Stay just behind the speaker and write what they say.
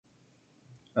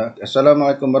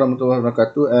Assalamualaikum warahmatullahi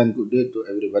wabarakatuh and good day to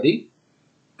everybody.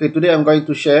 Okay, today I'm going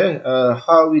to share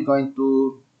how we're going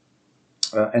to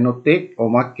annotate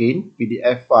or marking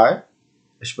PDF file,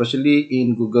 especially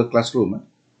in Google Classroom.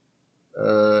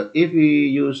 If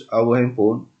we use our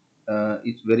handphone,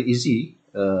 it's very easy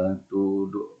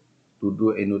to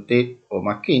do annotate or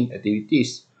marking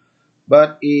activities.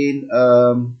 But in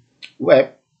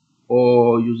web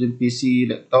or using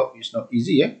PC, laptop, it's not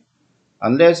easy.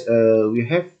 Unless we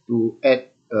have to add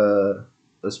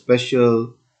a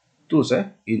special tools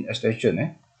in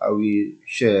extension how we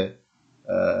share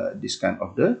this kind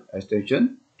of the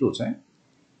extension tools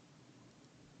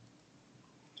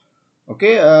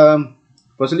okay.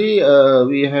 Firstly,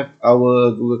 we have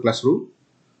our Google Classroom,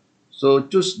 so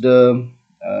choose the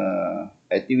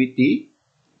activity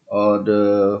or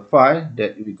the file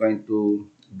that we're going to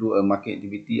do a marking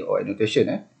activity or annotation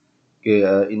okay.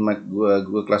 In my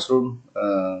Google Classroom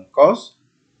course,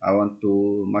 I want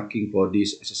to marking for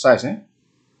this exercise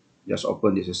just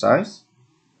open the exercise.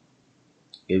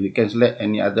 Okay, we can select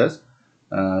any others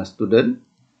student.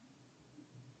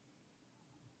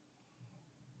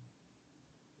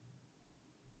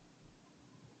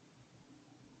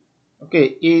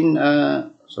 Okay, in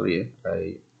sorry,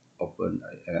 I open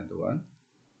another one.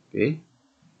 Okay,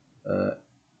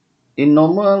 in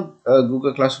normal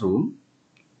Google Classroom,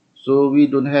 so we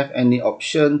don't have any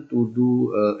option to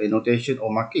do annotation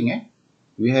or marking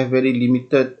we have very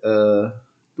limited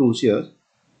tools here.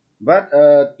 But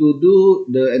to do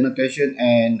the annotation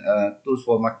and tools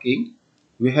for marking,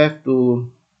 we have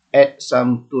to add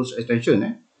some tools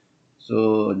extension.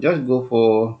 So just go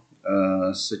for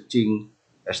searching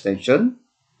extension.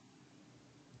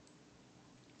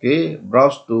 Okay,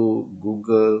 browse to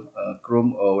Google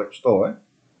Chrome or Web Store.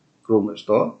 Chrome Web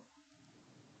Store.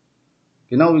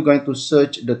 Okay, now we're going to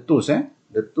search the tools.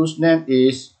 The tools name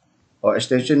is or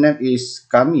extension name is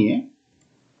Kami.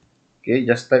 Okay,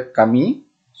 just type Kami.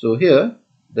 So here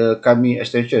the Kami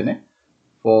extension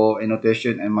for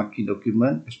annotation and marking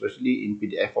document, especially in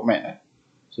PDF format.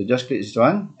 So just click this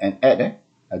one and add.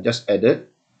 I just added.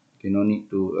 Okay, no need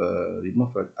to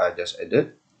remove it. I just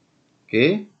added.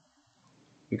 Okay,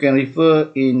 you can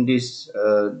refer in this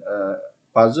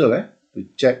puzzle to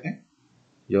check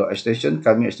your extension,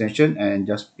 Kami extension, and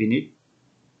just pin it.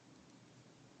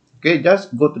 Okay,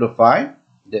 just go to the file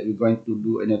that we're going to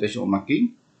do annotation or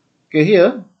marking. Okay,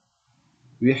 here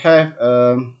we have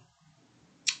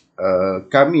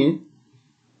Kami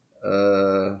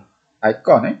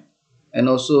icon and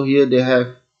also here they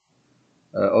have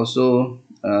also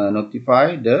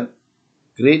notify the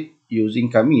grade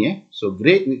using Kami so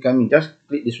grade with Kami, just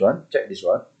click this one, check this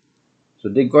one. So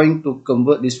they're going to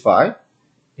convert this file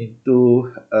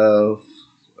into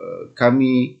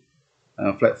Kami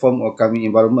platform or Kami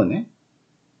environment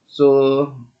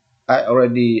so I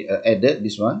already added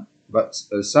this one, but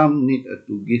some need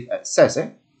to give access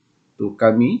to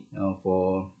Kami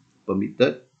for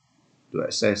permitted to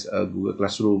access Google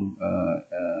Classroom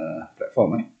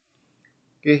platform.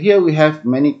 Okay, here we have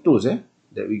many tools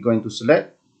that we're going to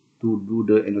select to do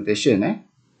the annotation.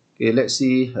 Okay, let's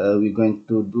see. We're going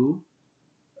to do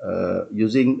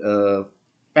using a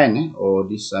pen or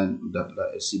this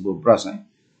like a Cibo brush.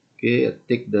 Okay,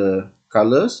 take the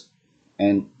colors,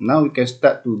 and now we can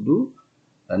start to do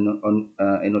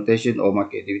annotation or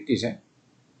marking activities.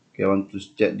 Okay, I want to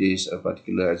check this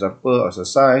particular example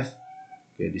exercise.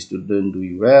 Okay, the student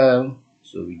doing well,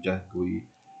 so we just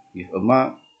give a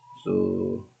mark.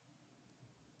 So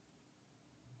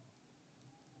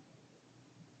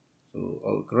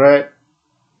all correct.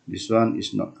 This one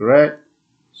is not correct,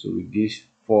 so we give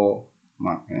 4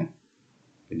 mark. Okay,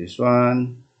 this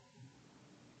one.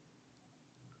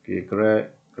 Okay,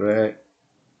 correct.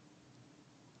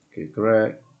 Okay,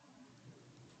 correct.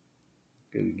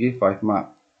 Okay, we give 5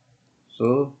 mark.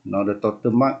 So now the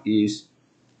total mark is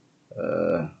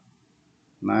 9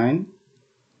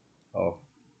 of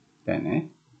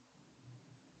 10.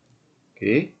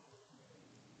 Okay.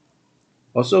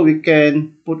 Also, we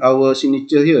can put our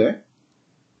signature here.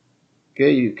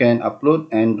 Okay, you can upload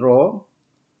and draw,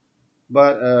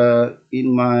 but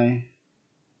in my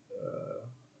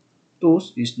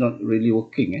tools is not really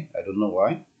working. I don't know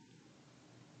why.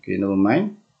 Okay, never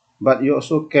mind. But you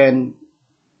also can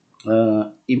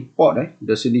import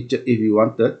the signature if you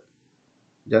wanted.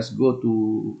 Just go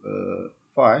to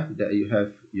file that you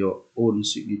have your own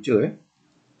signature.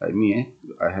 Like me,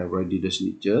 I have already the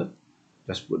signature.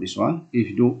 Just put this one.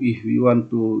 If you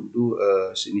want to do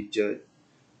a signature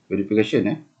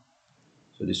verification,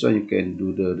 so this one you can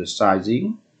do the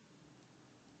sizing.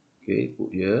 Okay,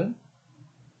 put here.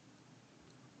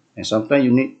 And sometimes you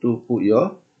need to put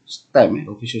your stamp,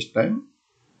 official stamp.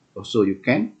 Also you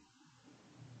can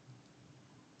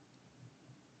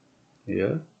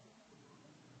here.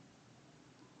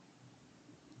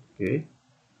 Okay.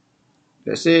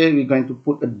 Let's say we're going to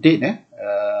put a date.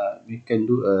 We can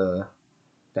do a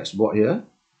text box here.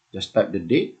 Just type the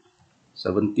date,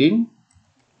 17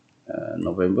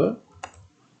 November.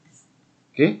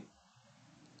 Okay.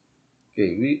 Okay.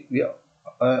 We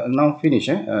are now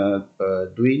finished.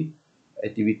 Doing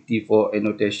activity for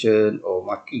annotation or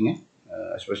marking.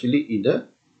 Especially in the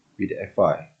PDF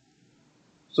file.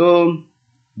 So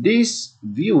this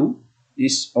view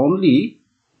is only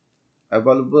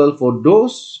available for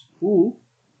those who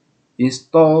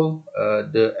install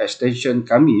the extension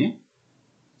Kami.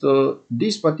 So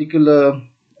this particular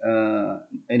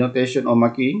annotation or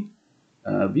marking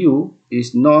view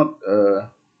is not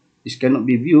it cannot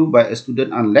be viewed by a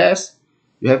student unless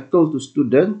you have told to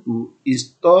student to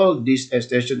install this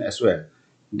extension as well.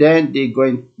 Then they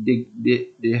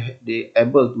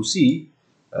able to see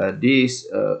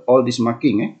this all this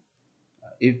marking.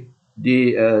 If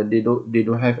they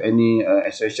don't have any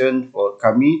extension for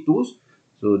Kami tools,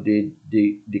 so they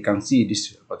can see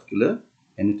this particular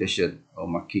annotation or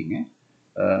marking.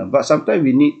 But sometimes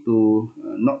we need to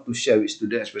not to share with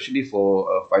students, especially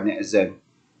for final exam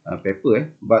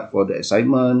paper. But for the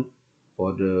assignment,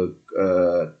 for the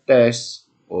test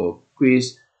or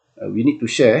quiz, we need to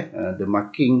share the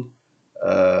marking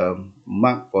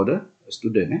mark for the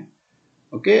student.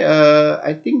 Okay,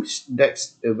 I think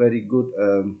that's a very good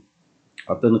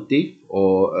alternative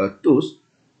or tools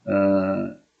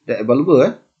that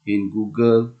available in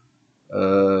Google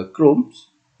Chrome.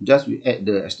 Just we add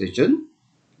the extension,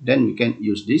 then we can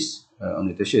use this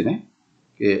annotation.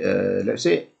 Okay, let's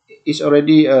say it's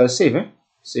already saved.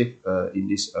 Saved in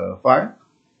this file.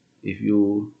 If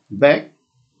you back,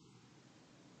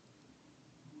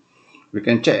 we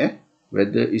can check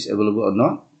whether it's available or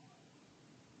not.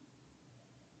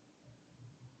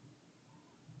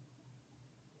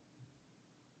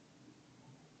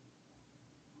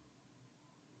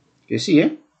 Okay,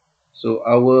 see. So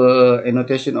our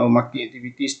annotation or marking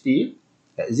activity still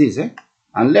exists.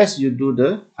 Unless you do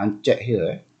the uncheck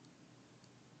here.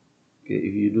 Okay,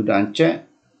 if you do the uncheck,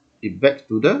 it back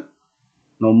to the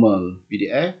normal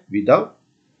PDF without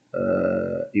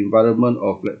environment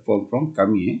or platform from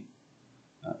Kami.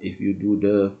 If you do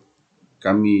the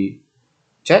Kami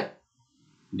check,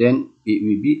 then it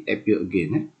will be appear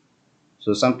again.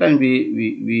 So sometimes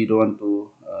we don't want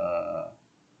to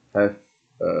have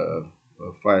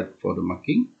a file for the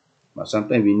marking, but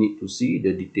sometimes we need to see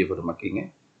the detail for the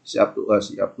marking. It's up to us.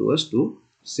 It's up to us to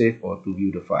save or to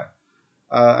view the file.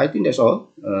 I think that's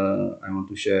all I want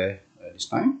to share this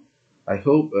time. I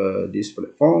hope this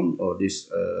platform or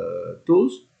these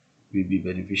tools will be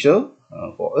beneficial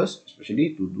for us,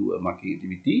 especially to do a marking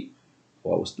activity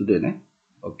for our student.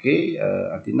 Okay,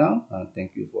 until now,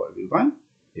 thank you for everyone.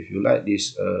 If you like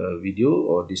this video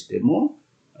or this demo,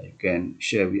 you can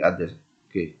share with others.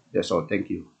 Okay, that's all. Thank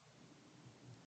you.